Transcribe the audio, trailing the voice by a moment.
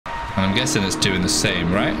And I'm guessing it's doing the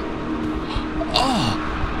same, right? Oh,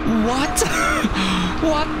 what?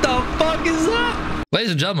 What the fuck is that?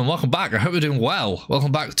 Ladies and gentlemen, welcome back. I hope you're doing well.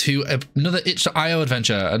 Welcome back to another itch.io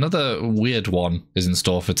adventure. Another weird one is in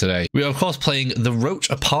store for today. We are, of course, playing the Roach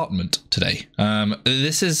Apartment today.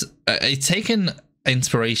 This is taken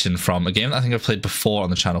inspiration from a game that I think I've played before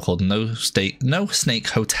on the channel called No Snake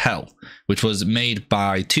Hotel, which was made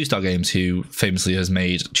by 2-Star Games, who famously has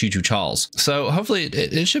made Choo Choo Charles. So hopefully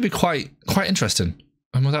it should be quite interesting.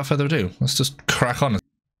 And without further ado, let's just crack on.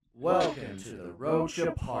 Welcome to the Roach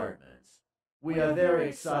Apartment. We are very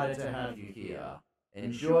excited to have you here.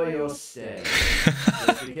 Enjoy your stay.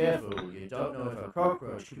 Just be careful, you don't know if a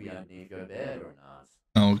cockroach could be underneath your bed or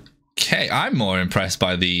not. Okay, I'm more impressed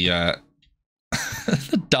by the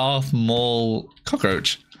the Darth Maul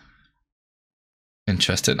cockroach.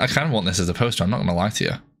 Interesting. I kind of want this as a poster, I'm not gonna lie to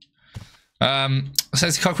you. It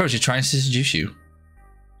says the cockroach is trying to seduce you.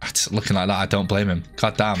 It's looking like that, I don't blame him.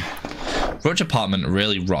 God damn. Roach Apartment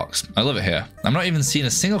really rocks. I love it here. I'm not even seeing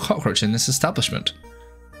a single cockroach in this establishment.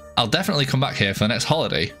 I'll definitely come back here for the next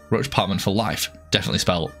holiday. Roach Apartment for life. Definitely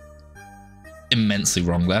spelled immensely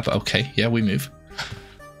wrong there, but okay. Yeah, we move.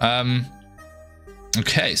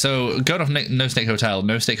 Okay, so going off No Snake Hotel.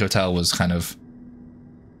 No Snake Hotel was kind of...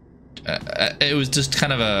 it was just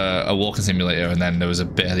kind of a walking simulator, and then there was a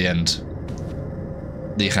bit at the end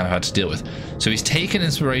that you kind of had to deal with. So he's taken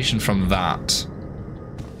inspiration from that.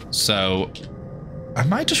 So,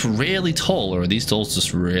 am I just really tall, or are these dolls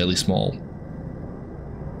just really small?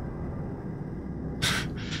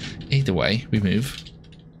 Either way, we move.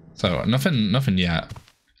 So, nothing yet.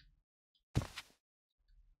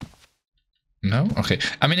 No? Okay.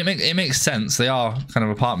 I mean, it makes sense. They are kind of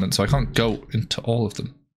apartments, so I can't go into all of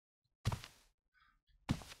them.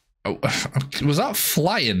 Oh, was that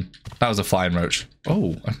flying? That was a flying roach.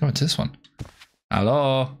 Oh, I can go into this one.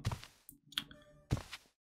 Hello?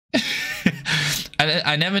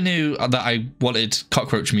 I never knew that I wanted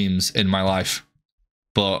cockroach memes in my life,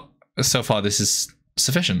 but so far this is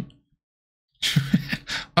sufficient.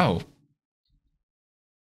 Oh.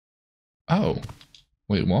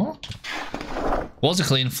 Wait, what? Walls are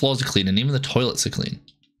clean, floors are clean, and even the toilets are clean.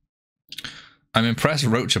 I'm impressed.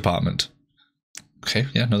 Roach Apartment. Okay,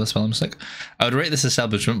 yeah, another spelling mistake. I would rate this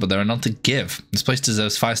establishment, but there are none to give. This place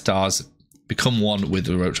deserves 5 stars. Become one with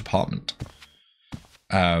the Roach Apartment.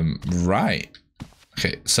 Right.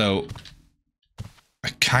 Okay, so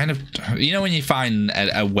I kind of, you know when you find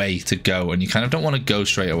a way to go and you kind of don't want to go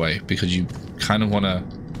straight away because you kind of want to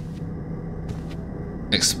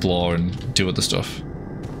explore and do other stuff.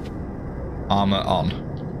 Armor on.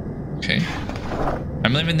 Okay.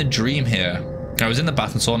 I'm living the dream here. I was in the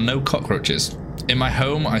bath and saw no cockroaches. In my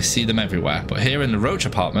home, I see them everywhere, but here in the Roach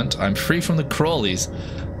Apartment, I'm free from the crawlies.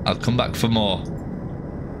 I'll come back for more.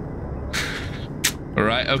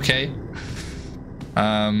 Alright, okay.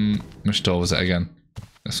 Which door was it again?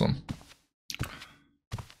 This one.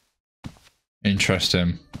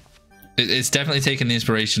 Interesting. It's definitely taken the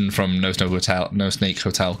inspiration from No Snake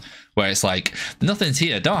Hotel, where it's like, nothing's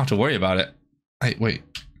here, don't have to worry about it. Hey, wait.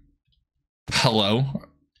 Hello?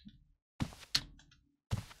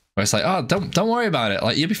 Where it's like, oh, don't worry about it,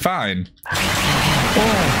 like, you'll be fine.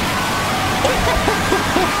 Oh.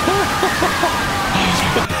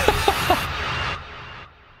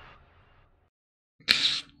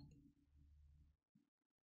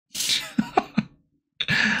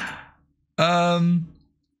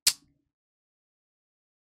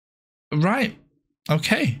 Right.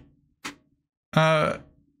 Okay.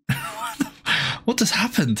 What just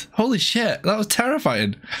happened? Holy shit, that was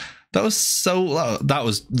terrifying. That was so loud. That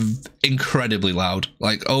was incredibly loud.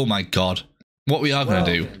 Like, oh my god. What we are going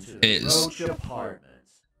to do is...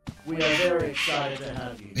 We are very excited to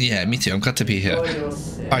have you. Yeah, me too. I'm glad to be here.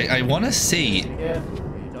 I want to see...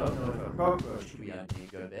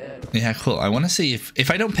 Yeah, cool. I want to see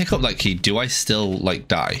if I don't pick up that key, do I still, like,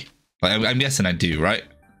 die? Like, I'm guessing I do, right?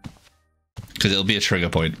 Because it'll be a trigger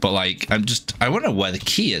point. But, like, I wonder where the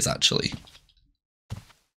key is, actually.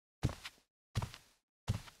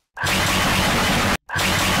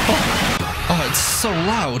 Oh, it's so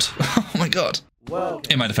loud. Oh, my God.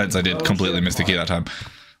 In my defense, I did completely miss the key that time.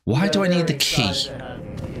 Why do I need the key?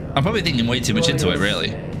 I'm probably thinking way too much into it,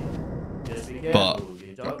 really. But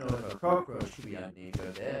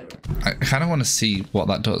I kind of want to see what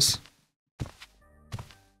that does.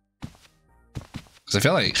 Because I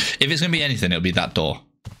feel like if it's going to be anything, it'll be that door.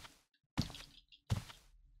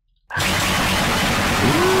 Oh,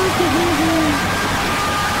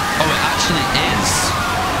 it actually is.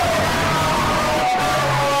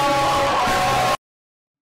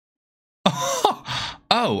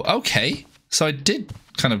 Oh, okay. So I did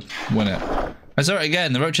kind of win it. I saw it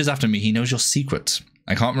again. The Roach is after me. He knows your secrets.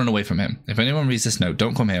 I can't run away from him. If anyone reads this note,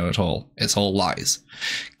 don't come here at all. It's all lies.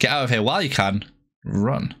 Get out of here while you can.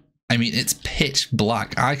 Run. I mean, it's pitch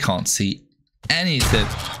black. I can't see anything.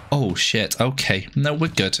 Oh, shit. Okay. No, we're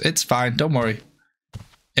good. It's fine. Don't worry.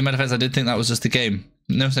 In my defense, I did think that was just the game.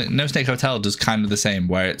 No Snake Hotel does kind of the same,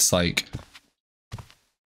 where it's like...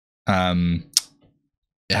 it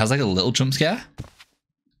has like a little jump scare.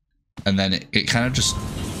 And then it kind of just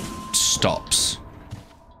stops.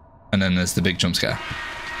 And then there's the big jump scare.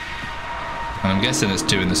 And I'm guessing it's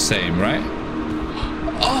doing the same, right?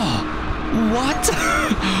 Oh! What?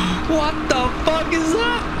 What the fuck is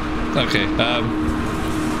that? Okay,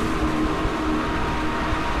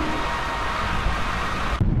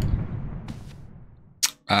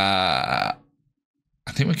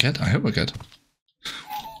 I think we're good. I hope we're good.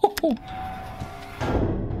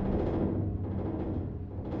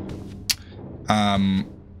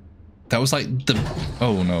 That was like the...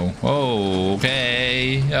 Oh no. Oh,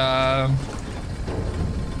 okay.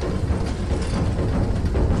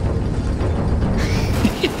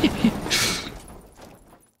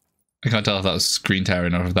 I can't tell if that was screen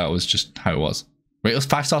tearing or if that was just how it was. Rate us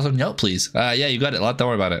 5 stars on Yelp, please. Yeah, you got it, lad. Don't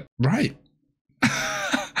worry about it. Right.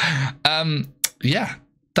 Yeah,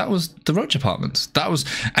 that was the Roach Apartments. That was...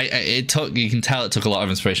 it took... You can tell it took a lot of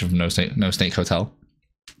inspiration from No Snake Hotel.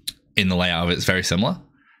 In the layout of it, it's very similar.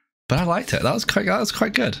 But I liked it. That was quite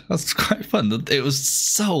good. That's quite fun. It was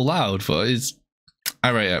so loud, but I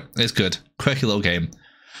rate it. It's good. Quirky little game.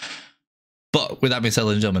 But with that being said,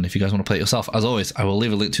 ladies and gentlemen, if you guys want to play it yourself, as always, I will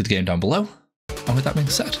leave a link to the game down below. And with that being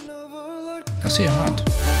said, I'll see you around.